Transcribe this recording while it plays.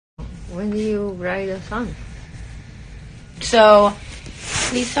When do you write a song? So,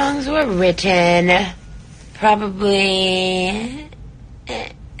 these songs were written probably...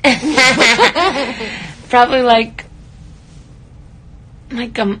 probably like I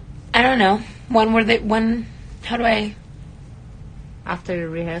don't know. How do I... After the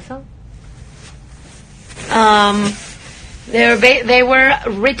rehearsal? They were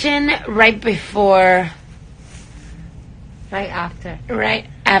written right before... Right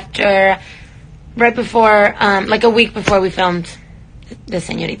after, like a week before we filmed the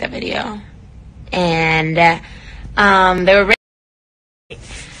Señorita video. And they were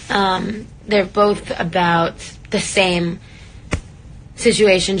written, they're both about the same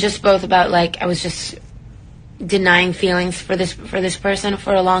situation, just both about, like, I was just denying feelings for this person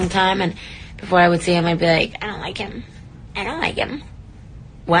for a long time, and before I would see him, I'd be like, I don't like him.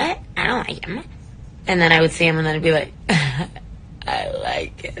 What? I don't like him. And then I would see him, and then I'd be like, I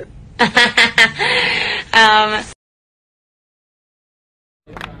like him. I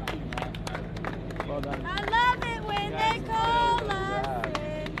love it when they call us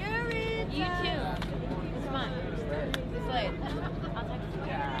señorita. You too. It's fine. It's late. I'll text you.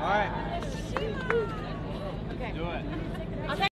 All right. Okay. Do it.